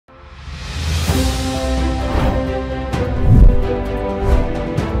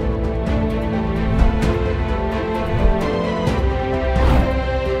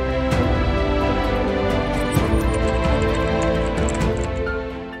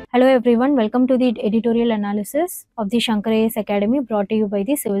Hello everyone, welcome to the editorial analysis of the Shankar IAS Academy brought to you by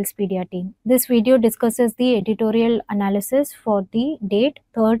the Civilspedia team. This video discusses the editorial analysis for the date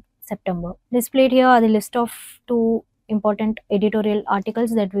 3rd September. Displayed here are the list of two important editorial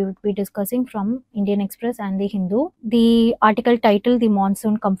articles that we would be discussing from Indian Express and the Hindu. The article titled The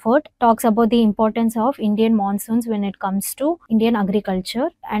Monsoon Comfort talks about the importance of Indian monsoons when it comes to Indian agriculture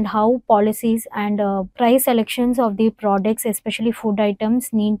and how policies and price selections of the products, especially food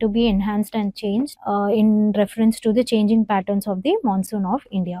items, need to be enhanced and changed in reference to the changing patterns of the monsoon of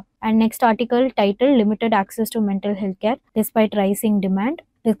India. And next article titled Limited Access to Mental Health Care Despite Rising Demand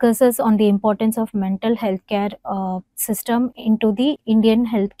discusses on the importance of mental health care system into the Indian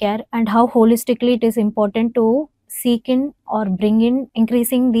healthcare and how holistically it is important to seek in or bring in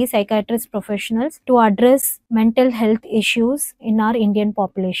increasing the psychiatrist professionals to address mental health issues in our Indian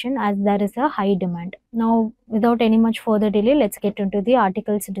population, as there is a high demand. Now, without any much further delay, let's get into the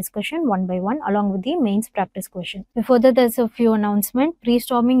articles discussion one by one along with the mains practice question. Before that, there's a few announcements.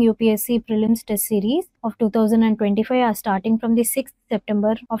 Pre-storming UPSC prelims test series of 2025 are starting from the 6th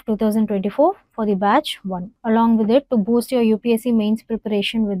September of 2024 for the batch 1. Along with it, to boost your UPSC mains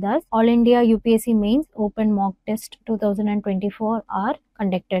preparation with us, All India UPSC mains open mock test 2024 are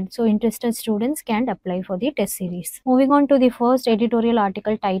conducted. So interested students can apply for the test series. Moving on to the first editorial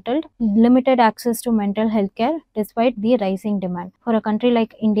article titled Limited Access to Mental Health Care Despite the Rising Demand. For a country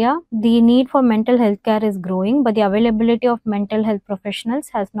like India, the need for mental health care is growing, but the availability of mental health professionals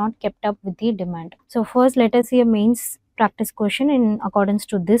has not kept up with the demand. So first, let us see a mains practice question in accordance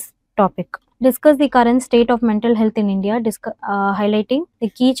to this topic. Discuss the current state of mental health in India, highlighting the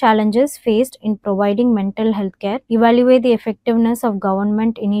key challenges faced in providing mental health care, evaluate the effectiveness of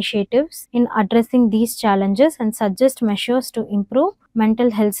government initiatives in addressing these challenges, and suggest measures to improve mental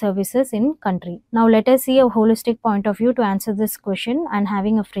health services in country. Now let us see a holistic point of view to answer this question and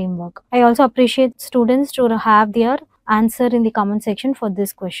having a framework. I also appreciate students to have their answer in the comment section for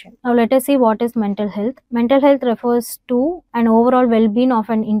this question. Now let us see what is mental health. Mental health refers to an overall well-being of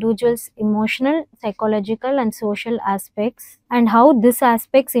an individual's emotional, psychological and social aspects, and how these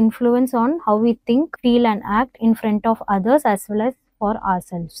aspects influence on how we think, feel and act in front of others as well as for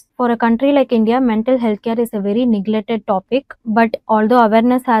ourselves. For a country like India, mental health care is a very neglected topic, but although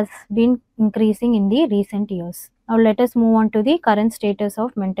awareness has been increasing in the recent years. Now let us move on to the current status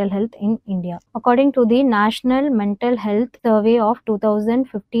of mental health in India. According to the National Mental Health Survey of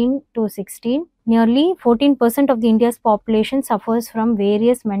 2015 to 16, nearly 14% of the India's population suffers from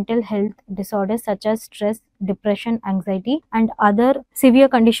various mental health disorders such as stress, depression, anxiety and other severe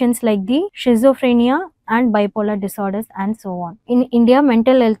conditions like the schizophrenia and bipolar disorders and so on. In India,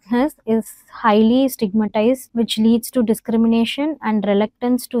 mental illness is highly stigmatized, which leads to discrimination and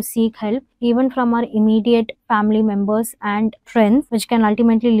reluctance to seek help even from our immediate family members and friends, which can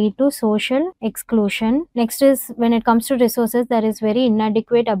ultimately lead to social exclusion. Next is, when it comes to resources, there is very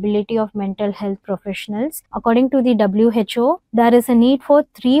inadequate ability of mental health professionals. According to the WHO, there is a need for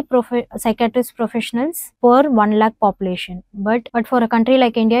 3 psychiatrist professionals per 1 lakh population. But for a country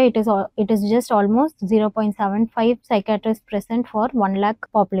like India, it is just almost 0.75 psychiatrists present for 1 lakh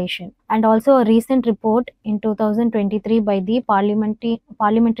population. And also a recent report in 2023 by the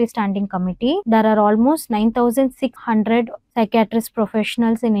Parliamentary Standing Committee, there are almost 9,600 psychiatrist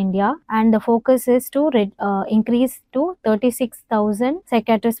professionals in India, and the focus is to increase to 36,000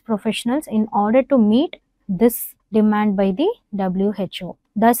 psychiatrist professionals in order to meet this demand by the WHO.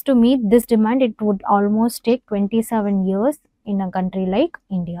 Thus, to meet this demand, it would almost take 27 years in a country like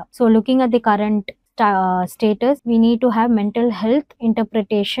India. So, looking at the current status, we need to have mental health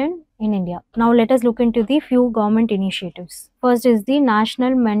interpretation in India. Now let us look into the few government initiatives. First is the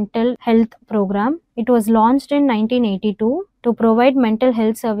National Mental Health Program. It was launched in 1982 to provide mental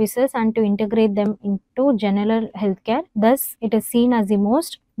health services and to integrate them into general healthcare. Thus, it is seen as the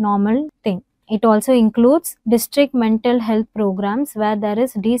most normal thing. It also includes district mental health programs where there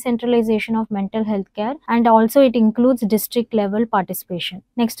is decentralization of mental health care, and also it includes district level participation.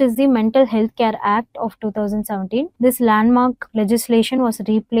 Next is the Mental Health Care Act of 2017. This landmark legislation was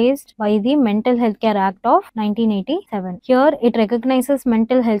replaced by the Mental Health Care Act of 1987. Here it recognizes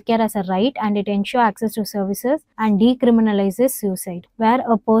mental health care as a right and it ensures access to services and decriminalizes suicide. Where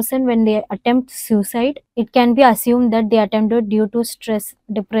a person, when they attempt suicide, it can be assumed that they attempted due to stress,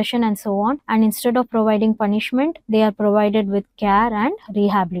 depression and so on, and instead of providing punishment, they are provided with care and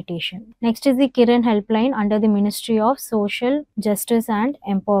rehabilitation. Next is the Kiran Helpline under the Ministry of Social Justice and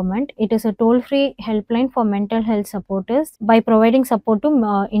Empowerment. It is a toll-free helpline for mental health supporters by providing support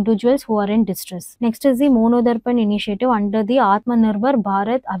to individuals who are in distress. Next is the Manodarpan initiative under the Atmanirbhar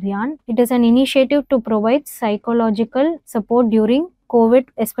Bharat Abhiyaan. It is an initiative to provide psychological support during COVID,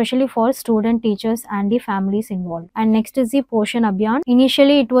 especially for student, teachers and the families involved. And next is the POSHAN Abhiyaan.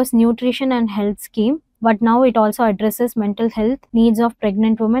 Initially it was nutrition and health scheme, but now it also addresses mental health needs of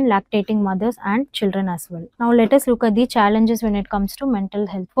pregnant women, lactating mothers and children as well. Now let us look at the challenges when it comes to mental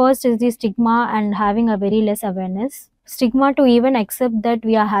health. First is the stigma and having a very less awareness. Stigma to even accept that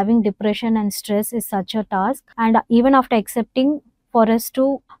we are having depression and stress is such a task, and even after accepting, for us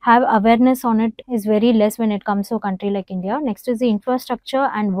to have awareness on it is very less when it comes to a country like India. Next is the infrastructure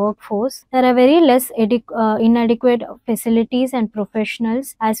and workforce. There are very less inadequate facilities and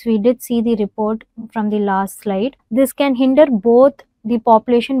professionals, as we did see the report from the last slide. This can hinder both the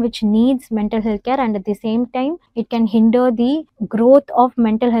population which needs mental health care, and at the same time it can hinder the growth of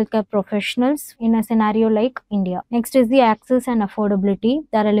mental health care professionals in a scenario like India. Next is the access and affordability.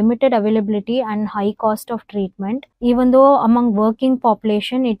 There are limited availability and high cost of treatment. Even though among working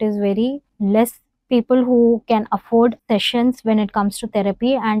population it is very less people who can afford sessions when it comes to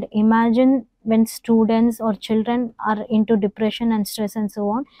therapy, and imagine when students or children are into depression and stress and so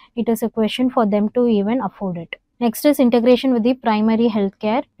on, it is a question for them to even afford it. Next is integration with the primary health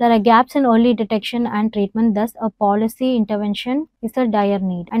care. There are gaps in early detection and treatment, thus a policy intervention is a dire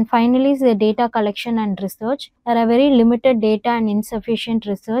need. And finally is the data collection and research. There are very limited data and insufficient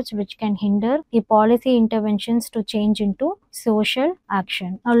research which can hinder the policy interventions to change into social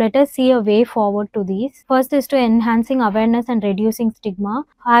action. Now let us see a way forward to these. First is to enhancing awareness and reducing stigma,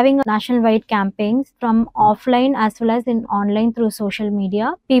 having national-wide campaigns from offline as well as in online through social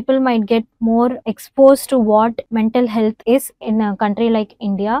media. People might get more exposed to what mental health is in a country like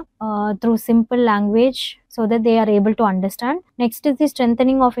India through simple language, so that they are able to understand. Next is the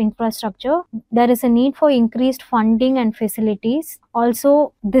strengthening of infrastructure. There is a need for increased funding and facilities.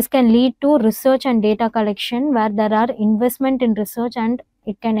 Also, this can lead to research and data collection, where there are investment in research and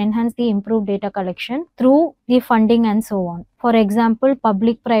it can enhance the improved data collection through the funding and so on. For example,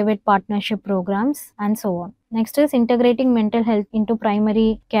 public-private partnership programs and so on. Next is integrating mental health into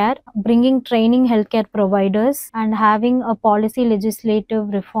primary care, bringing training healthcare providers and having a policy legislative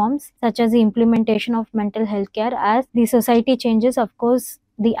reforms such as the implementation of mental health care. As the society changes, of course,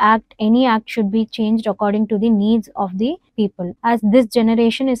 any act should be changed according to the needs of the people, as this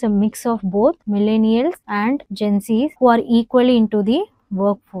generation is a mix of both millennials and Gen Zs who are equally into the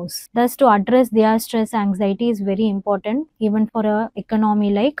workforce. Thus, to address their stress, anxiety is very important even for a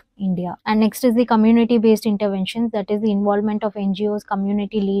economy like India. And next is the community-based interventions, that is the involvement of NGOs,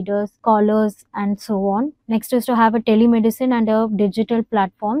 community leaders, scholars and so on. Next is to have a telemedicine and a digital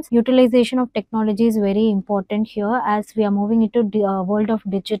platforms. Utilization of technology is very important here, as we are moving into the world of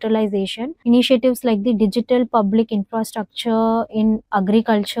digitalization. Initiatives like the digital public infrastructure in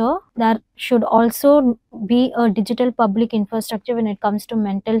agriculture, there should also be a digital public infrastructure when it comes to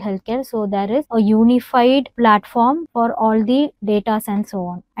mental health care, so there is a unified platform for all the data and so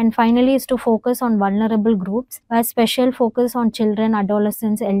on. And finally is to focus on vulnerable groups, where special focus on children,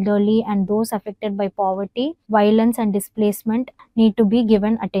 adolescents, elderly and those affected by poverty, violence and displacement need to be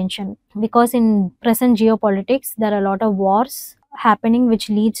given attention, because in present geopolitics there are a lot of wars happening which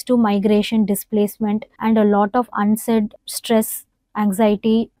leads to migration, displacement and a lot of unsaid stress,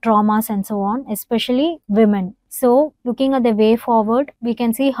 anxiety, traumas and so on, especially women. So looking at the way forward, we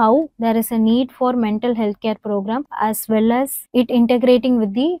can see how there is a need for mental health care program, as well as it integrating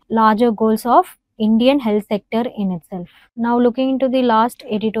with the larger goals of Indian health sector in itself. Now looking into the last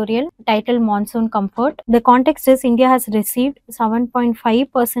editorial titled Monsoon Comfort. The context is India has received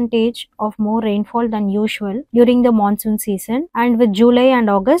 7.5% of more rainfall than usual during the monsoon season, and with July and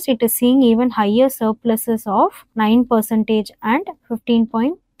August it is seeing even higher surpluses of 9% and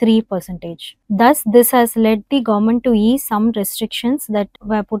 15.3%. Thus, this has led the government to ease some restrictions that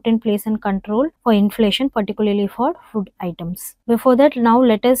were put in place in control for inflation, particularly for food items. Before that, now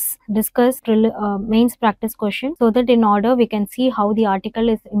let us discuss mains practice question, so that in order we can see how the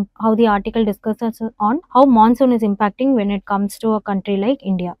article discusses on how monsoon is impacting when it comes to a country like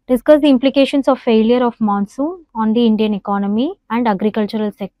India. Discuss the implications of failure of monsoon on the Indian economy and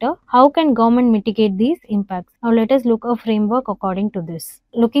agricultural sector. How can government mitigate these impacts? Now let us look a framework according to this.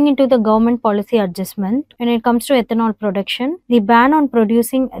 Looking into the government policy adjustment, when it comes to ethanol production, the ban on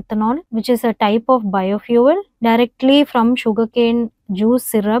producing ethanol, which is a type of biofuel, directly from sugarcane juice,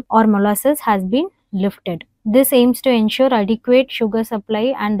 syrup or molasses, has been lifted. This aims to ensure adequate sugar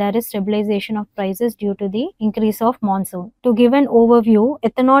supply and there is stabilization of prices due to the increase of monsoon. To give an overview,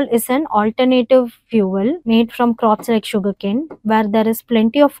 ethanol is an alternative fuel made from crops like sugarcane. Where there is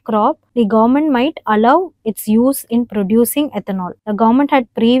plenty of crop, the government might allow its use in producing ethanol. The government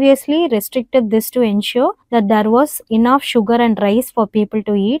had previously restricted this to ensure that there was enough sugar and rice for people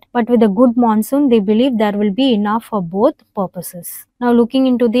to eat, but with a good monsoon, they believe there will be enough for both purposes. Now looking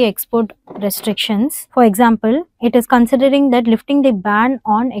into the export restrictions, for example, it is considering that lifting the ban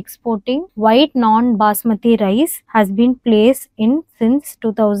on exporting white non-basmati rice has been placed in since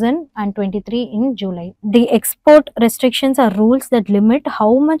 2023 in July. The export restrictions are rules that limit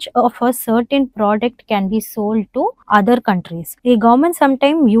how much of a certain product can be sold to other countries. The government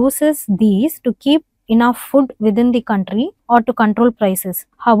sometimes uses these to keep enough food within the country or to control prices.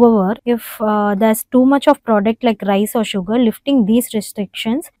 However, if there's too much of product like rice or sugar, lifting these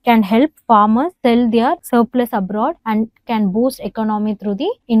restrictions can help farmers sell their surplus abroad and can boost economy through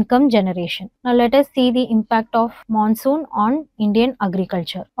the income generation. Now let us see the impact of monsoon on Indian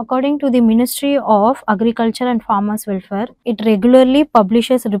agriculture. According to the Ministry of Agriculture and Farmers Welfare, it regularly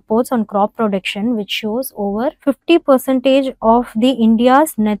publishes reports on crop production which shows over 50% of the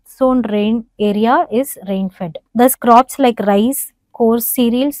India's net zone rain area is rain fed. Thus crops like rice, coarse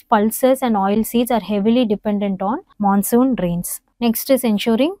cereals, pulses and oilseeds are heavily dependent on monsoon rains. Next is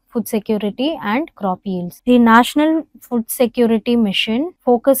ensuring food security and crop yields. The National Food Security Mission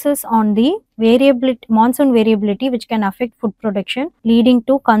focuses on the monsoon variability which can affect food production, leading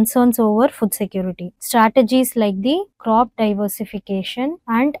to concerns over food security. Strategies like the crop diversification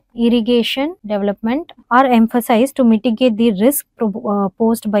and irrigation development are emphasized to mitigate the risk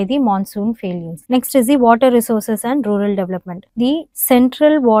posed by the monsoon failures. Next is the water resources and rural development. The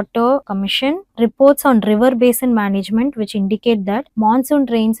Central Water Commission reports on river basin management which indicate that monsoon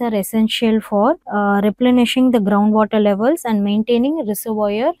rains are essential for replenishing the groundwater levels and maintaining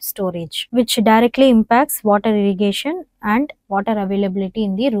reservoir storage, which directly impacts water irrigation and water availability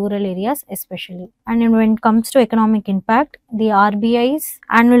in the rural areas especially. And when it comes to economic impact, the RBI's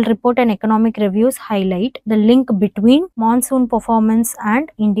annual report and economic reviews highlight the link between monsoon performance and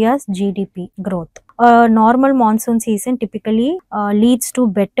India's GDP growth. A normal monsoon season typically leads to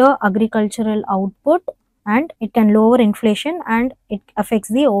better agricultural output, and it can lower inflation and it affects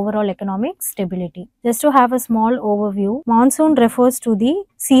the overall economic stability. Just to have a small overview, monsoon refers to the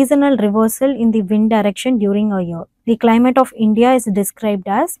seasonal reversal in the wind direction during a year. The climate of India is described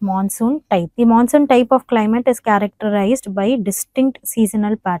as monsoon type. The monsoon type of climate is characterized by distinct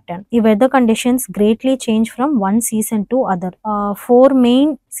seasonal pattern. The weather conditions greatly change from one season to other. 4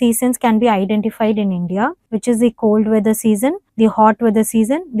 main seasons can be identified in India, which is the cold weather season, the hot weather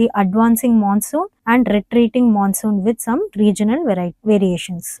season, the advancing monsoon and retreating monsoon with some regional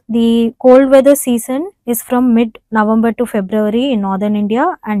variations. The cold weather season is from mid-November to February in northern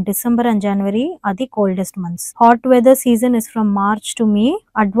India, and December and January are the coldest months. Hot weather season is from March to May.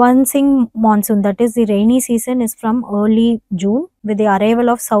 Advancing monsoon, that is the rainy season, is from early June with the arrival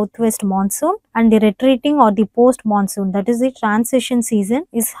of southwest monsoon, and the retreating or the post monsoon, that is the transition season,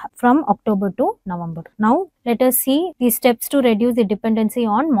 is from October to November. Now let us see the steps to reduce the dependency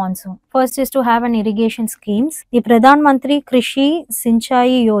on monsoon. First is to have an irrigation schemes. The Pradhan Mantri Krishi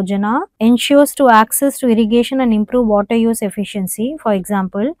Sinchai Yojana ensures to access to irrigation and improve water use efficiency. For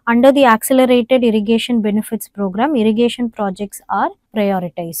example, under the Accelerated Irrigation Benefits Program, irrigation projects are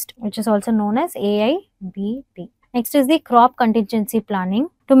prioritized, which is also known as AIBP. Next is the crop contingency planning.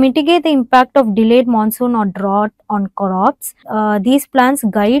 To mitigate the impact of delayed monsoon or drought on crops, these plans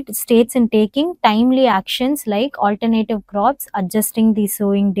guide states in taking timely actions like alternative crops, adjusting the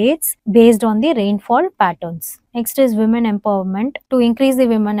sowing dates based on the rainfall patterns. Next is women empowerment. To increase the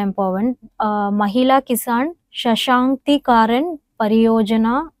women empowerment, Mahila Kisan Shashankti Karan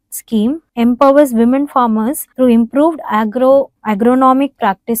Pariyojana scheme empowers women farmers through improved agronomic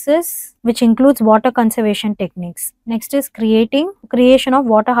practices, which includes water conservation techniques. Next is creation of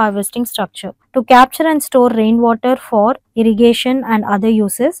water harvesting structure. To capture and store rainwater for irrigation and other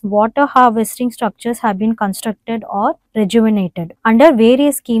uses, water harvesting structures have been constructed or rejuvenated under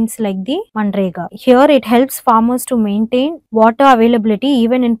various schemes like the Manrega. Here it helps farmers to maintain water availability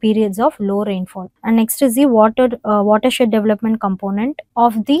even in periods of low rainfall. And next is the watershed development component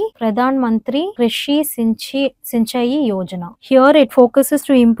of the Pradhan Mantri Krishi Sinchai Yojana. Here it focuses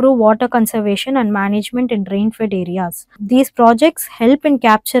to improve water conservation and management in rain-fed areas. These projects help in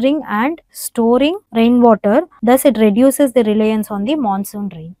capturing and storing rainwater, thus it reduces the reliance on the monsoon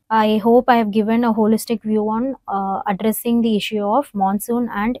rain. I hope I have given a holistic view on addressing the issue of monsoon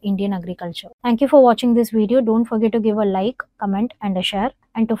and Indian agriculture. Thank you for watching this video. Don't forget to give a like, comment and a share.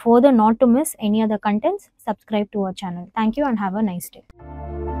 And to further not to miss any other contents, subscribe to our channel. Thank you and have a nice day.